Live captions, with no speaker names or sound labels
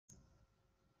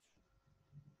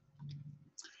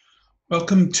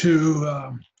Welcome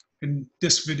to in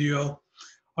this video.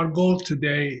 Our goal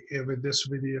today with this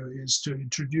video is to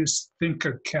introduce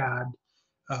TinkerCAD,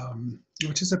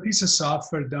 which is a piece of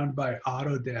software done by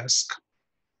Autodesk.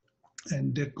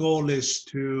 And the goal is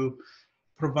to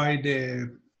provide a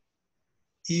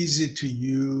easy to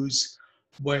use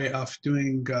way of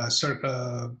doing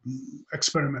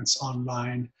experiments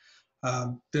online.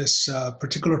 This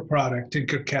particular product,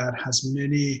 TinkerCAD, has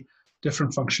many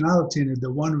different functionality in it.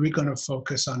 The one we're going to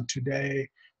focus on today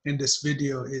in this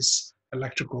video is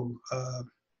electrical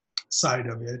side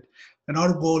of it. And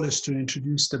our goal is to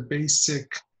introduce the basic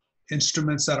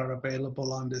instruments that are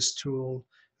available on this tool,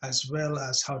 as well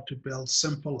as how to build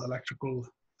simple electrical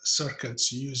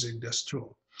circuits using this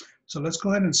tool. So let's go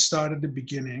ahead and start at the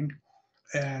beginning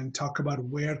and talk about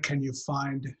where can you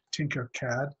find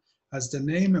TinkerCAD. As the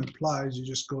name implies, you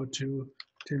just go to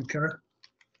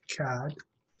TinkerCAD.com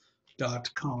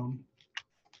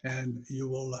and you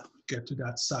will get to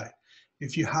that site.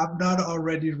 If you have not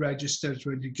already registered,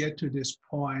 when you get to this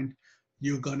point,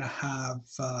 you're gonna have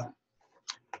a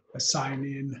sign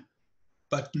in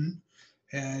button,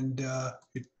 and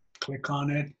you click on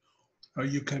it, or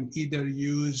you can either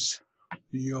use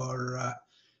your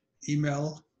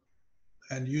email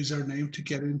and username to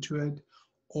get into it,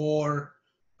 or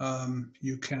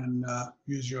you can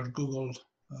use your Google,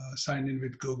 sign in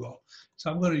with Google. So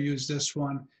I'm going to use this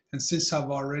one. And since I've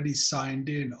already signed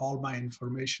in, all my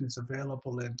information is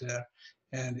available in there,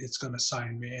 and it's going to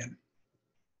sign me in.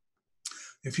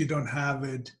 If you don't have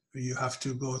it, you have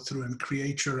to go through and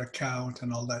create your account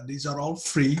and all that. These are all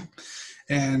free.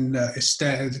 And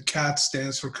CAD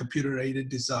stands for Computer Aided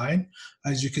Design.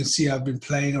 As you can see, I've been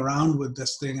playing around with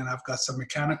this thing, and I've got some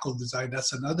mechanical design.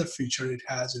 That's another feature it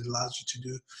has. It allows you to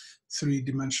do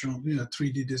three-dimensional,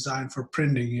 3D design for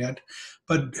printing it.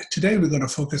 But today we're going to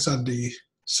focus on the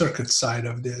circuit side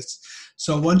of this.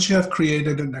 So once you have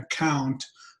created an account,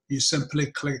 you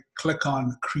simply click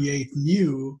on Create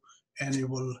New, and it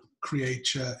will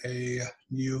create a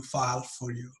new file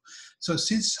for you. So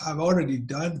since I've already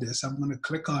done this, I'm going to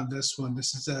click on this one.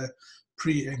 This is a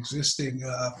pre-existing,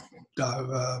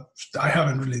 I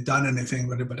haven't really done anything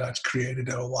with it, but I created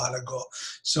it a while ago.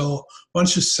 So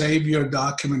once you save your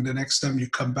document, the next time you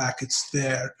come back, it's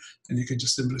there, and you can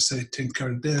just simply say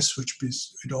Tinker this, which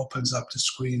means it opens up the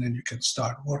screen and you can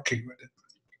start working with it.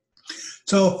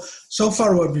 So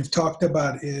far what we've talked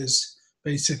about is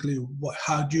basically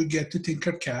how do you get to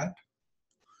TinkerCAD,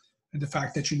 and the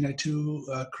fact that you need to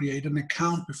create an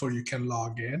account before you can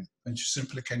log in, and you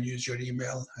simply can use your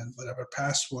email and whatever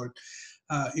password.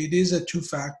 It is a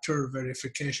two-factor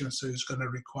verification, so it's going to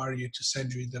require you to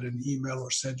send you either an email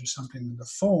or send you something on the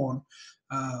phone,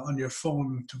 on your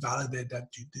phone, to validate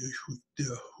that you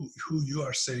who you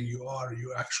are saying you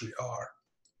actually are.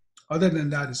 Other than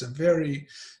that, it's a very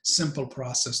simple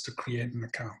process to create an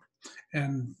account.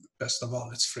 And best of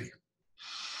all, it's free.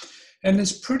 And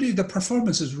the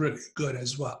performance is really good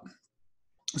as well.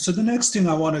 So the next thing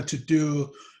I wanted to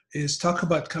do is talk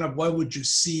about kind of what would you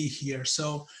see here.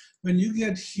 So when you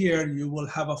get here, you will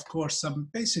have, of course, some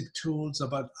basic tools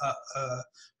about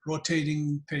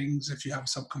rotating things. If you have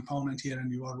some component here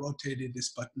and you are rotated, this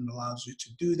button allows you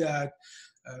to do that.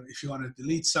 If you want to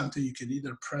delete something, you can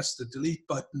either press the delete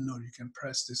button or you can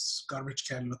press this garbage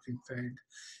can looking thing.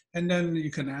 And then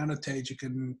you can annotate, you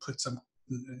can put some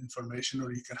information,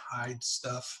 or you can hide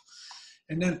stuff.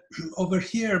 And then over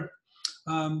here,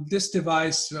 this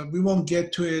device, we won't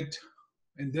get to it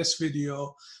in this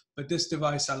video, but this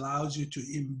device allows you to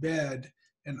embed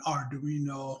an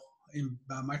Arduino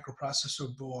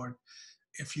microprocessor board.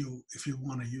 If you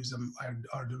want to use an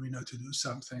Arduino to do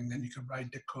something, then you can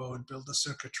write the code, build the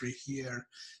circuitry here,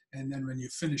 and then when you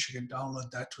finish, you can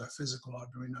download that to a physical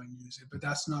Arduino and use it. But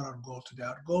that's not our goal today.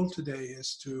 Our goal today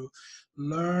is to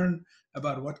learn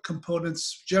about what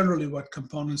components, generally what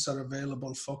components are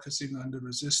available, focusing on the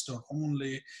resistor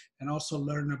only, and also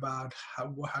learn about how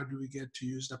do we get to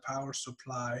use the power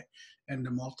supply and the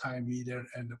multimeter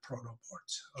and the proto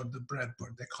boards, or the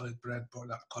breadboard. They call it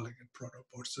breadboard. I'm calling it proto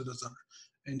board. So those are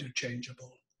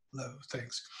interchangeable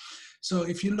things. So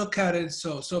if you look at it,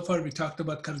 so far we talked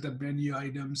about kind of the menu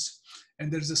items,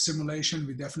 and there's a simulation.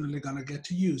 We're definitely going to get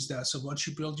to use that. So once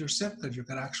you build your circuit, you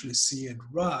can actually see it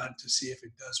run to see if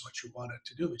it does what you want it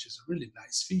to do, which is a really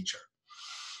nice feature.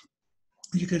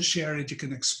 You can share it, you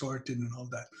can export it, and all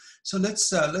that. So let's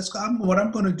go. What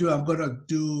I'm going to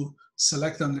do,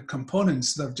 select on the components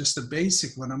instead of just the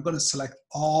basic one. I'm going to select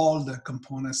all the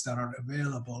components that are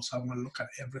available. So I'm going to look at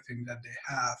everything that they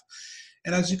have.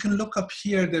 And as you can look up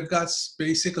here, they've got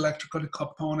basic electrical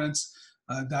components,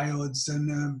 diodes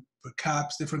and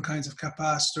caps, different kinds of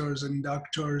capacitors,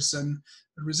 inductors, and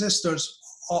resistors.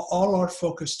 All our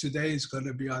focus today is going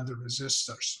to be on the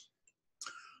resistors.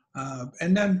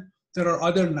 And then there are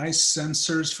other nice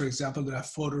sensors. For example, they have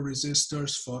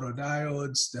photoresistors,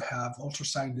 photodiodes, they have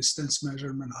ultrasonic distance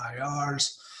measurement,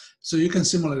 IRs. So you can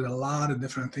simulate a lot of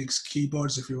different things,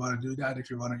 keyboards if you want to do that,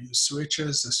 if you want to use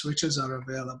switches. The switches are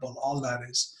available. All that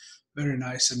is very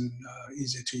nice and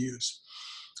easy to use.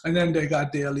 And then they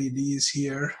got the LEDs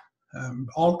here,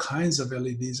 all kinds of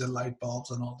LEDs and light bulbs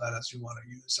and all that as you want to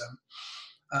use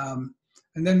them.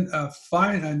 And then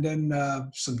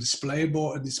some display.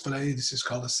 This is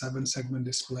called a 7-segment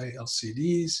display,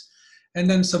 LCDs. And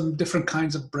then some different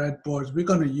kinds of breadboards. We're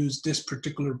going to use this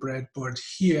particular breadboard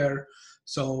here.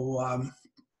 So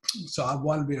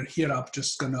while we're here, I'm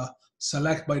just going to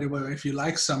select, by the way, if you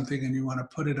like something and you want to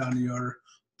put it on your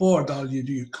board, all you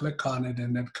do, you click on it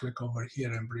and then click over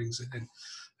here and brings it in.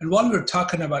 And while we're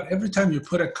talking about, every time you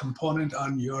put a component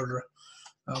on your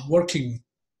working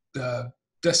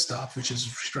desktop, which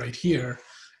is right here,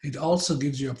 it also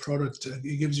gives you a product,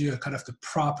 it gives you a kind of the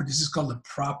properties. This is called the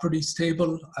properties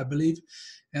table, I believe.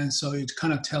 And so it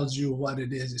kind of tells you what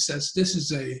it is. It says this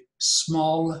is a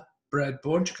small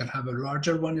breadboard. You can have a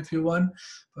larger one if you want,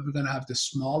 but we're going to have the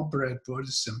small breadboard,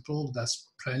 simple.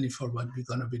 That's plenty for what we're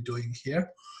going to be doing here.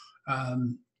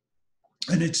 And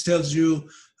it tells you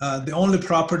the only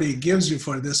property it gives you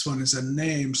for this one is a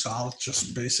name. So I'll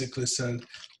just basically say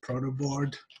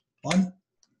protoboard 1.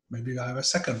 Maybe I have a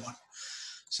second one.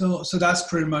 So that's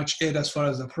pretty much it as far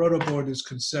as the protoboard is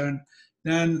concerned.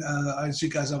 Then,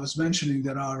 as I was mentioning,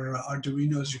 there are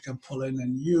Arduinos you can pull in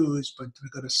and use, but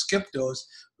we're going to skip those.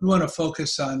 We want to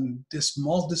focus on this.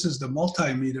 This is the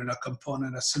multimeter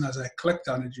component. As soon as I clicked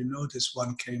on it, you notice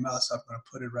one came out, so I'm going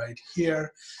to put it right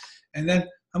here. And then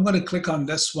I'm going to click on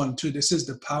this one too. This is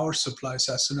the power supply.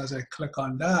 So as soon as I click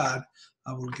on that,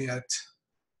 I will get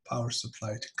power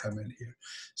supply to come in here.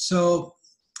 So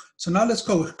now let's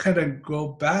go ahead and go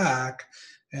back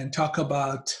and talk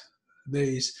about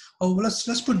these. Oh,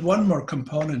 let's put one more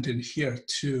component in here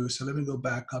too. So let me go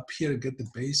back up here and get the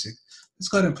basic. Let's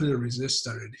go ahead and put a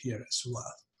resistor in here as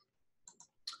well.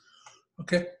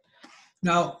 Okay.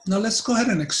 Now let's go ahead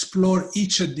and explore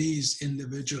each of these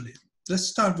individually. Let's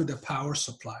start with the power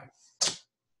supply.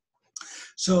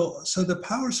 So the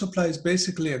power supply is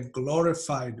basically a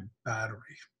glorified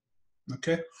battery.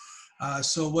 Okay.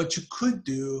 So what you could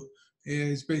do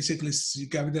is basically, you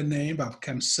give it a name. I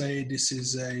can say this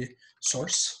is a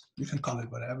source. You can call it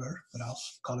whatever, but I'll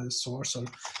call it a source. Or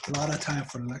a lot of time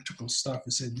for electrical stuff,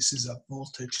 we say this is a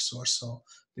voltage source. So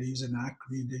they use an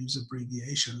acronym, they use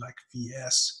abbreviation like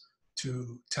VS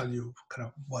to tell you kind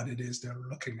of what it is they're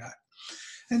looking at.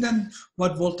 And then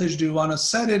what voltage do you want to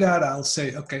set it at? I'll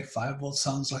say, okay, 5 volts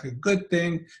sounds like a good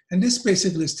thing. And this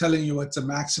basically is telling you what's the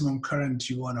maximum current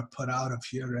you want to put out of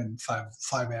here, and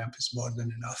 5 amp is more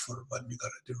than enough for what we're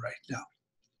going to do right now.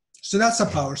 So that's a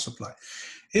power supply.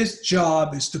 Its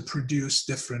job is to produce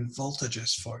different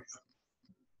voltages for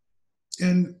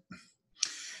you.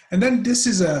 And then this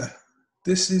is a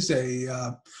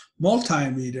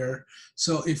multimeter.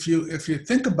 So if you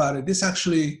think about it, this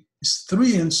actually is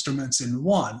 3 instruments in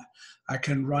one. I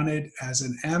can run it as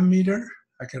an ammeter,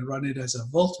 I can run it as a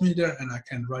voltmeter, and I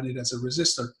can run it as a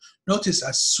resistor. Notice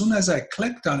as soon as I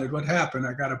clicked on it, what happened?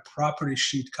 I got a property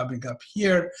sheet coming up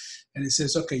here, and it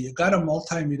says, okay, you got a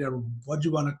multimeter, what do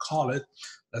you want to call it?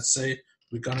 Let's say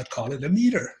we're going to call it a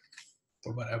meter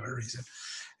for whatever reason.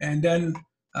 And then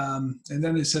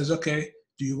it says, okay,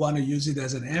 do you want to use it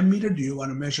as an ammeter? Do you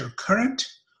want to measure current?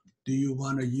 Do you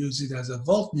want to use it as a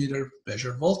voltmeter,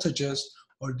 measure voltages,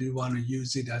 or do you want to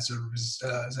use it as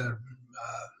a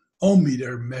ohm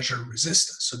meter, measure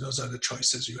resistance? So those are the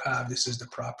choices you have. This is the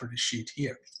property sheet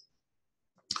here.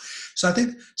 So I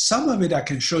think some of it I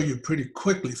can show you pretty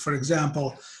quickly. For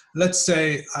example, let's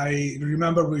say I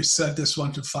remember we set this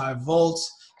one to 5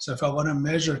 volts. So if I want to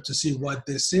measure to see what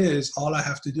this is, all I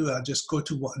have to do, I just go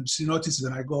to one. So notice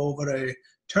when I go over a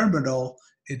terminal,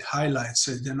 it highlights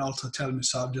it, then also tell me.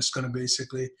 So I'm just going to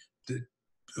basically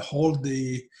hold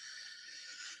the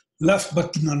left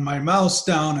button on my mouse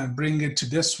down and bring it to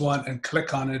this one and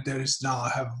click on it. There is now, I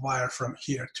have a wire from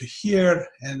here to here,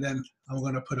 and then I'm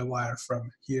going to put a wire from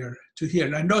here to here.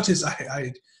 And I notice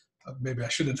maybe I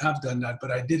shouldn't have done that,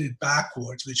 but I did it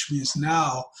backwards, which means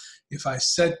now if I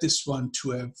set this one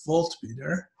to a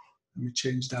voltmeter, let me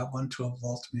change that one to a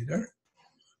voltmeter.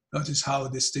 Notice how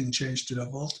this thing changed to the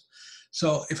volt.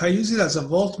 So if I use it as a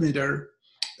voltmeter,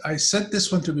 I set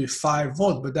this one to be 5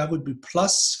 volt, but that would be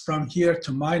plus from here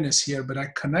to minus here, but I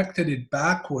connected it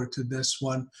backward to this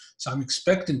one. So I'm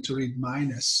expecting to read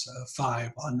minus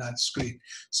 5 on that screen.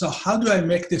 So how do I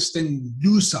make this thing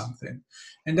do something?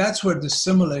 And that's where the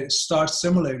start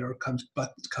simulator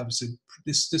comes in.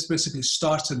 This basically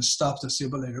starts and stops the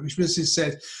simulator, which basically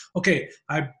says, okay,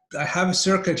 I have a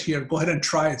circuit here, go ahead and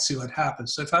try it, see what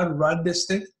happens. So if I run this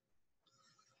thing,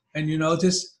 and you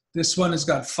notice this one has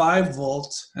got 5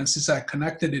 volts, and since I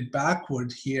connected it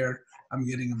backward here, I'm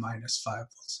getting a minus 5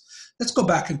 volts. Let's go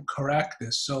back and correct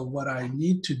this. So what I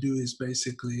need to do is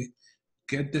basically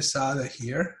get this out of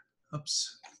here.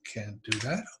 Oops, can't do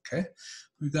that, okay.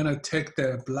 We're gonna take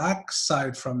the black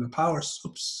side from the power,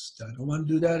 oops, I don't wanna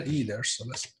do that either, so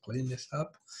let's clean this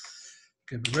up.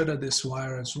 Get rid of this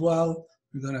wire as well.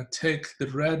 We're gonna take the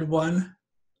red one,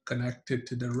 connect it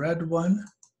to the red one,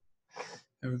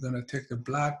 and we're gonna take the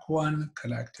black one,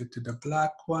 connect it to the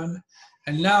black one.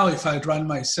 And now if I run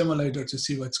my simulator to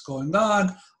see what's going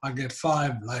on, I get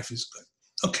 5, life is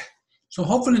good. Okay, so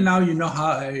hopefully now you know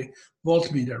how a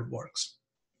voltmeter works.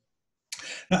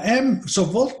 Now so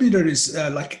voltmeter is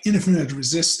like infinite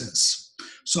resistance.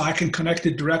 So I can connect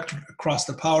it direct across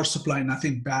the power supply,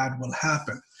 nothing bad will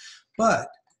happen. But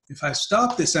if I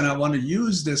stop this and I wanna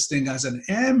use this thing as an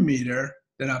ammeter,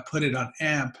 then I put it on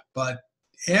amp, but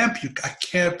amp, I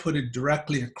can't put it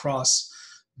directly across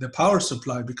the power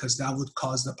supply because that would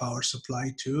cause the power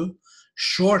supply to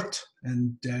short,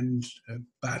 and then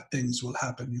bad things will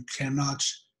happen. You cannot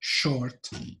short,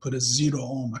 put a 0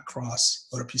 ohm across,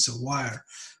 or a piece of wire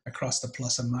across the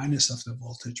plus and minus of the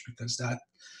voltage, because that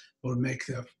will make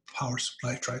the power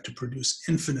supply try to produce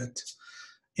infinite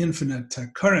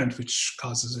current, which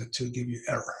causes it to give you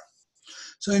error.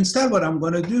 So instead what I'm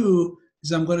going to do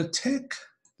is I'm going to take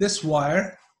this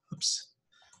wire, oops.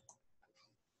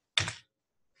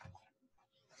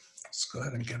 Let's go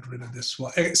ahead and get rid of this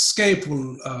wire. Escape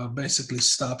will basically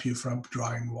stop you from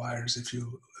drawing wires. If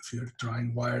you're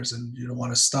drawing wires and you don't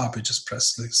want to stop it, just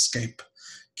press the escape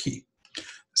key.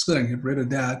 Let's go ahead and get rid of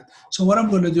that. So what I'm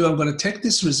going to do, I'm going to take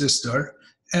this resistor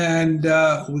and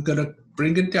we're going to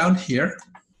bring it down here.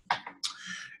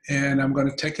 And I'm going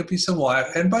to take a piece of wire.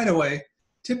 And by the way,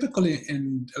 typically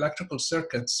in electrical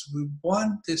circuits, we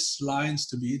want these lines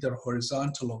to be either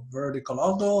horizontal or vertical,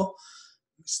 although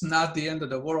it's not the end of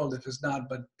the world if it's not,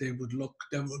 but they would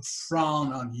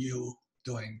frown on you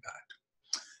doing that.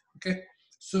 Okay,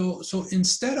 so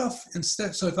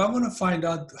if I want to find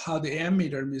out how the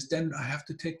ammeter is, then I have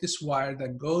to take this wire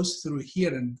that goes through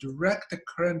here and direct the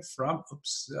current from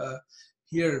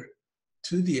here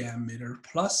to the ammeter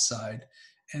plus side.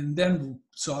 And then,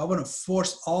 so I want to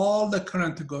force all the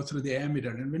current to go through the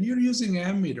ammeter. And when you're using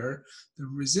ammeter, the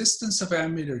resistance of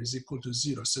ammeter is equal to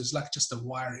 0. So it's like just a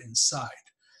wire inside,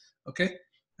 okay?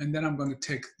 And then I'm going to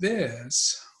take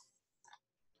this.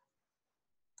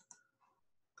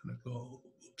 I'm going to go,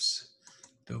 oops,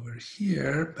 over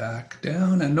here, back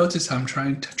down. And notice I'm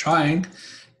trying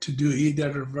to do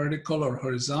either vertical or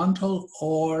horizontal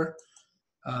or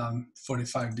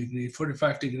 45 degree.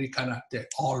 45 degree kind of, they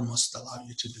almost allow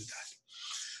you to do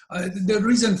that. The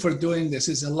reason for doing this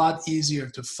is a lot easier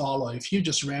to follow. If you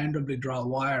just randomly draw a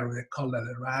wire, they call that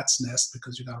a rat's nest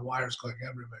because you got wires going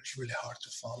everywhere. It's really hard to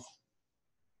follow.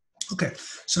 Okay,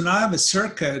 so now I have a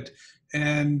circuit,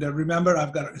 and remember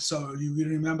so you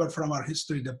remember from our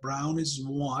history, the brown is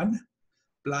 1,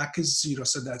 black is 0,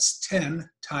 so that's 10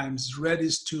 times red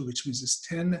is 2, which means it's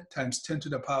 10 times 10 to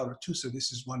the power of 2, so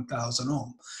this is 1,000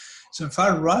 ohm. So if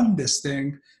I run this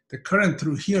thing, the current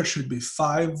through here should be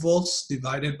 5 volts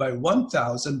divided by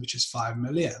 1,000, which is 5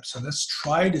 milliamps. So let's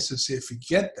try this and see if we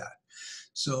get that.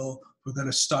 So we're going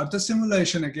to start the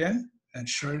simulation again, and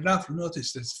sure enough,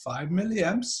 notice there's 5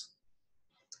 milliamps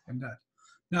and that.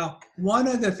 Now, one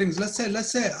of the things, let's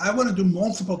say I want to do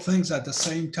multiple things at the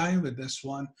same time with this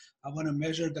one. I want to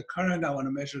measure the current, I want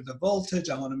to measure the voltage,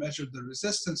 I want to measure the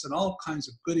resistance and all kinds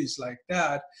of goodies like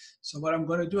that. So what I'm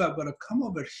going to do, I'm going to come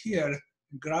over here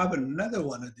and grab another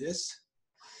one of this.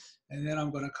 And then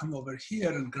I'm going to come over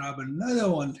here and grab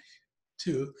another one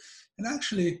too. And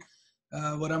actually,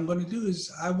 what I'm going to do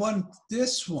is I want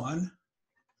this one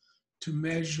to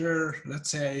measure,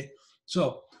 let's say,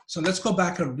 so let's go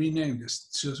back and rename this.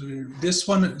 So this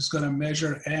one is going to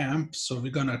measure amp, so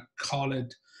we're going to call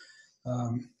it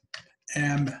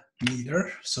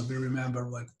ammeter, so we remember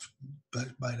what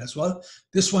by it as well.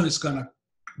 This one is going to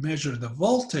measure the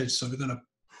voltage, so we're going to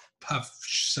have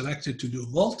selected to do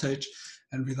voltage,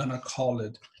 and we're going to call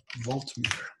it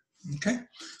voltmeter. Okay,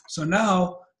 so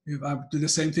now if I do the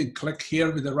same thing, click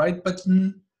here with the right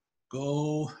button,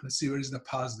 go, let's see, where is the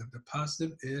positive? The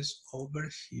positive is over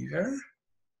here.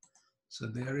 So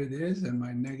there it is, and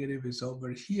my negative is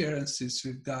over here. And since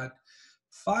we've got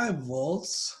 5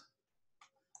 volts,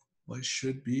 we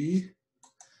should be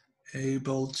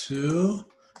able to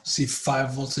see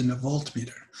 5 volts in the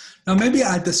voltmeter. Now, maybe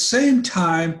at the same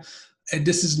time, and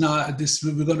this is not this,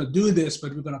 we're going to do this,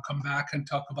 but we're going to come back and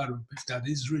talk about if that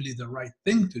is really the right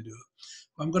thing to do.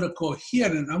 I'm going to go here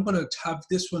and I'm going to have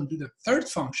this one do the third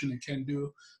function it can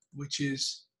do, which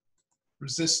is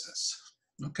resistance.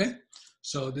 Okay,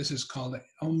 so this is called an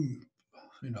ohm,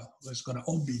 it's going to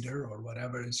ohm meter or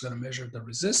whatever. It's going to measure the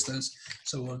resistance.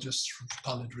 So we'll just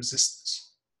call it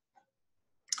resistance.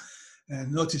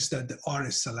 And notice that the R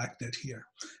is selected here.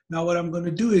 Now what I'm going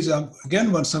to do is,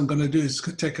 again, what I'm going to do is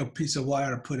take a piece of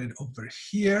wire and put it over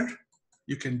here.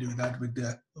 You can do that with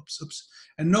the, oops.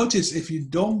 And notice if you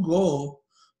don't go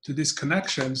to these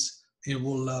connections, it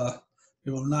will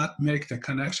not make the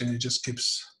connection. It just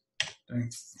keeps doing,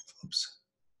 oops.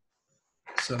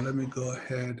 So let me go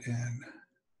ahead and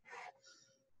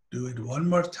do it one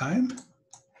more time.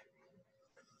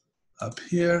 Up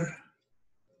here.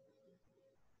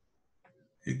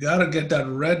 You gotta get that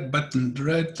red button,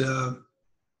 the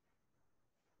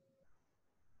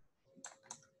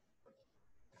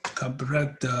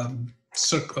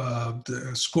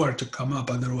square to come up,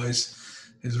 otherwise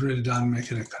it's really not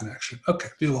making a connection. Okay,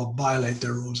 we will violate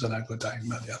the rules and I go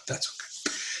diagonally up, that's okay.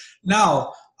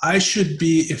 Now, I should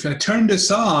be, if I turn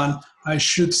this on, I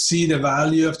should see the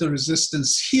value of the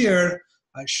resistance here.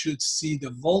 I should see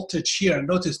the voltage here.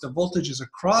 Notice the voltage is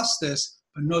across this,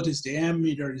 but notice the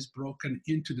ammeter is broken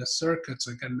into the circuit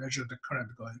so I can measure the current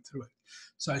going through it.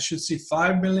 So I should see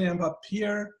 5 milliamp up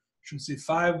here, should see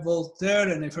 5 volt there,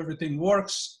 and if everything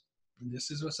works, and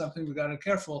this is something we gotta be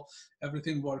careful,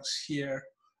 everything works here,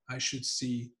 I should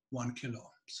see 1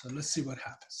 kilo. So let's see what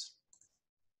happens.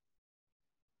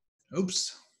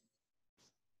 Oops.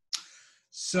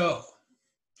 So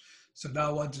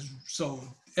now so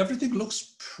everything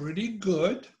looks pretty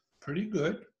good.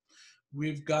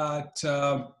 We've got, we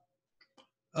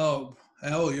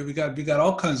got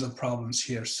all kinds of problems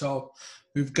here. So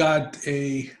we've got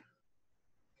a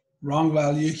wrong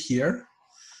value here.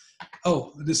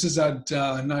 Oh, this is at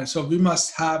 9. So we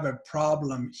must have a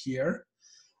problem here.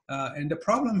 And the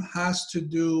problem has to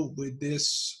do with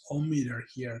this ohm meter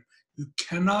here. You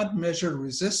cannot measure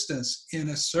resistance in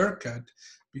a circuit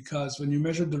because when you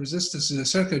measure the resistance in a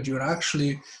circuit, you're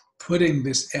actually putting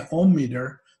this ohm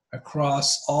meter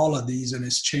across all of these and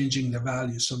it's changing the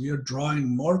value. So we are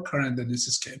drawing more current than this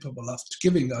is capable of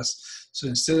giving us. So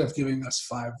instead of giving us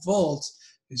 5 volts,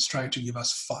 it's trying to give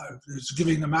us 5. It's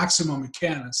giving the maximum it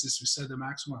can, and since we said the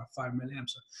maximum of 5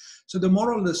 milliamps. So the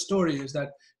moral of the story is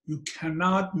that you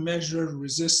cannot measure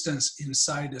resistance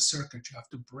inside the circuit. You have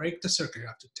to break the circuit. You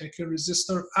have to take your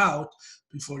resistor out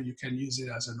before you can use it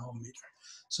as an ohm meter.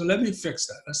 So let me fix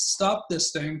that. Let's stop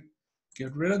this thing,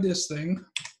 get rid of this thing.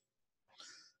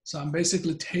 So I'm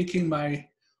basically taking my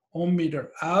ohm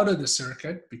meter out of the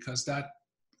circuit because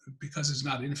it's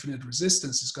not infinite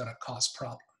resistance, it's gonna cause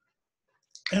problem.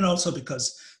 And also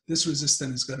because this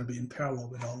resistance is gonna be in parallel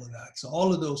with all of that. So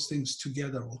all of those things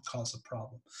together will cause a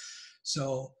problem.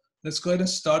 So let's go ahead and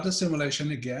start the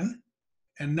simulation again.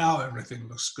 And now everything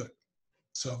looks good.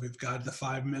 So we've got the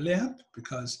 5 milliamp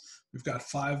because we've got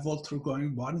 5 volt through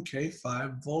going 1K,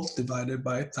 5 volt divided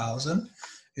by 1,000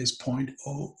 is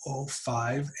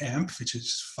 0.005 amp, which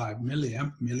is 5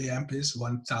 milliamp. Milliamp is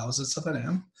 1,000th of an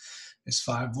amp. It's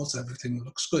 5 volts, everything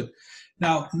looks good.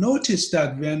 Now notice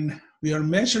that when we are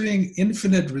measuring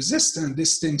infinite resistance,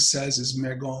 this thing says is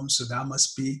mega ohm, so that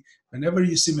must be, whenever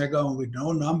you see mega ohm with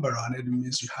no number on it, it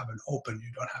means you have an open,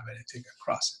 you don't have anything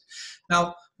across it.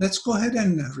 Now, let's go ahead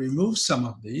and remove some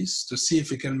of these to see if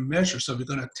we can measure. So we're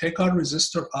gonna take our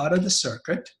resistor out of the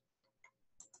circuit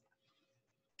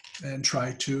and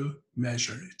try to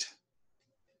measure it.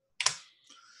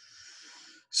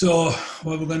 So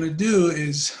what we're gonna do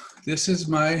is, this is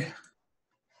my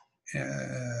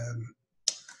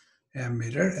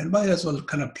ammeter, and might as well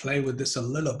kind of play with this a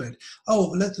little bit.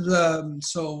 Oh,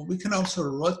 so we can also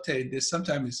rotate this.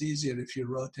 Sometimes it's easier if you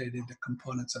rotate it, the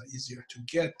components are easier to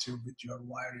get to with your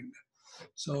wiring.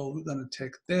 So we're gonna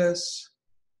take this,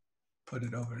 put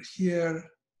it over here,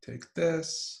 take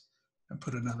this, and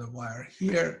put another wire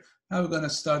here. Now we're gonna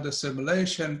start the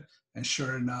simulation, and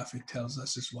sure enough, it tells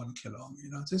us it's 1 kilo ohm.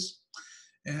 You notice?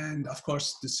 And of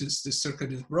course, this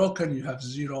circuit is broken. You have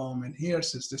 0 ohm in here.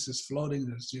 Since this is floating,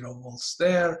 there's 0 volts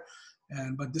there.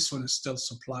 But this one is still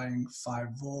supplying 5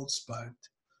 volts. But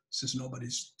since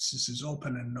it's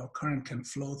open and no current can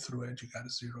flow through it, you got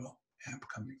a 0 amp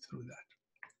coming through that.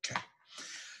 Okay.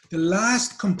 The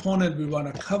last component we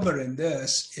want to cover in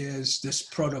this is this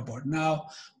proto board. Now,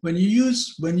 when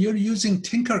you're using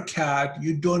TinkerCAD,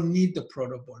 you don't need the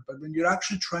proto board, but when you're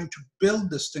actually trying to build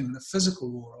this thing in the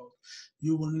physical world,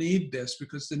 you will need this,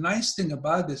 because the nice thing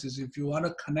about this is if you want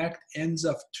to connect ends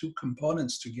of two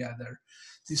components together,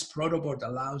 this proto board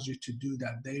allows you to do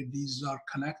that. These are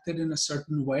connected in a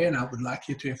certain way, and I would like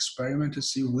you to experiment to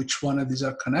see which one of these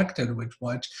are connected with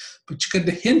what. But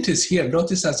the hint is here.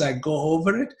 Notice as I go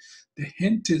over it, the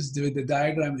hint is the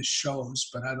diagram it shows,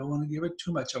 but I don't want to give it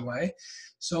too much away.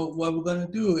 So what we're going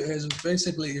to do is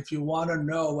basically, if you want to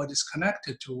know what is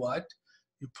connected to what,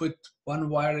 you put one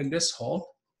wire in this hole,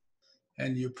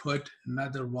 and you put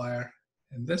another wire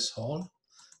in this hole,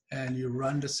 and you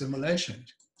run the simulation.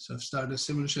 So start the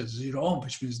simulation at 0 ohm,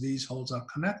 which means these holes are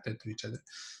connected to each other.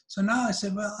 So now I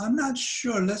said, well, I'm not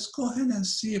sure. Let's go ahead and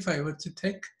see if I were to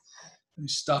take, let me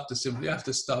stop the simulation. You have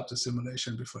to stop the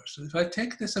simulation before. So if I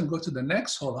take this and go to the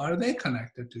next hole, are they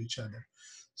connected to each other?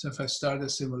 So if I start the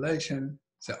simulation,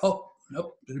 say, oh,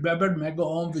 nope. Remember, mega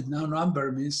ohm with no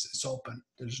number means it's open.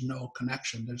 There's no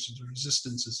connection. The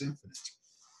resistance is infinite.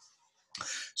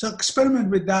 So experiment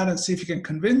with that and see if you can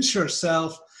convince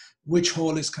yourself which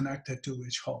hole is connected to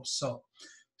which hole. So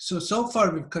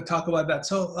far we've could talk about that.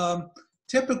 So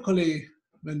typically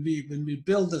when we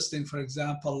build this thing, for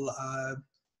example, I'm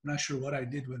not sure what I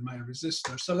did with my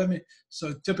resistor.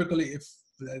 So typically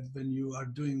when you are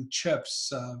doing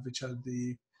chips, which are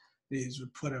these, we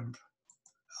put them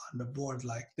on the board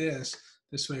like this.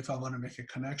 This way, if I want to make a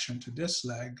connection to this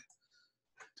leg,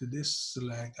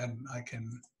 and I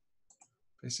can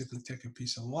basically take a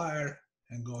piece of wire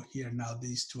and go here. Now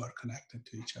these two are connected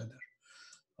to each other.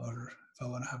 Or if I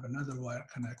want to have another wire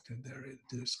connected there, it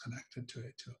is connected to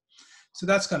it too. So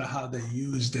that's kind of how they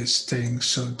use this thing.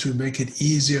 So to make it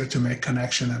easier to make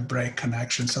connection and break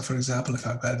connection. So for example, if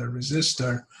I've got a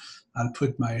resistor, I'll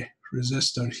put my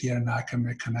resistor here, and I can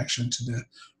make connection to the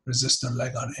resistor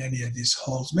leg on any of these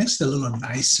holes. Makes it a little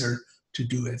nicer to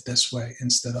do it this way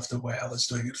instead of the way I was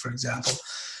doing it. For example,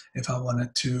 if I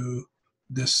wanted to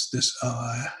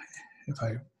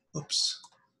oops,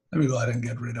 let me go ahead and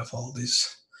get rid of all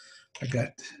these.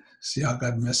 See how I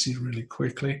got messy really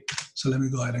quickly. So let me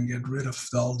go ahead and get rid of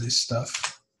all this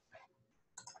stuff.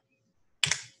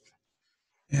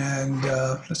 And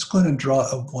let's go ahead and draw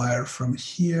a wire from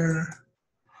here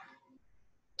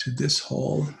to this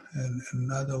hole, and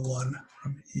another one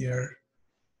from here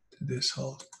to this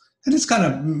hole. And it's kind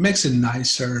of makes it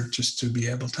nicer just to be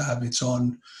able to have its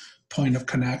own point of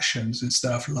connections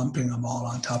instead of lumping them all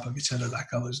on top of each other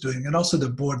like I was doing. And also the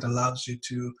board allows you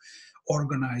to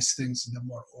organize things in a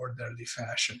more orderly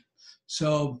fashion.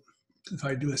 So if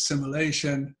I do a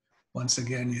simulation, once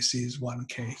again, you see is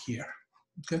 1K here,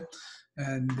 okay?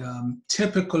 And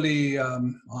typically,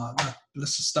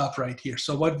 let's stop right here.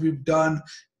 So what we've done,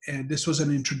 and this was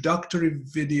an introductory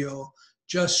video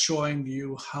just showing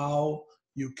you how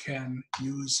you can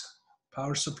use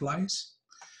power supplies,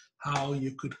 how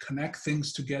you could connect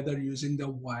things together using the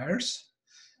wires,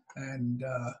 and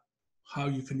how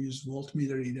you can use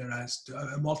voltmeter either as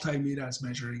a multimeter as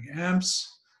measuring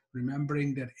amps,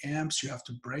 remembering that amps, you have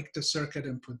to break the circuit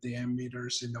and put the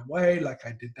ammeters in the way, like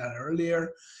I did that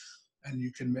earlier. And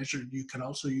you can measure, you can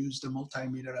also use the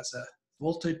multimeter as a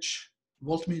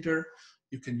voltmeter.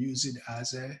 You can use it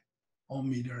as a ohm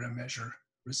meter and measure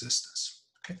resistance.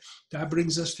 Okay, that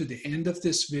brings us to the end of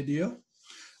this video.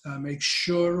 Make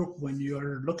sure when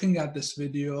you're looking at this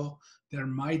video, there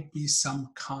might be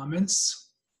some comments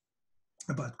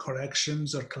about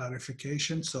corrections or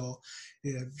clarification. So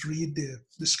read the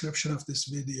description of this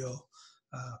video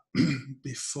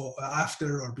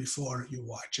after or before you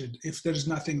watch it. If there's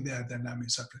nothing there, then that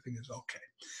means everything is okay.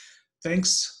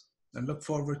 Thanks, and look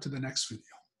forward to the next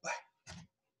video.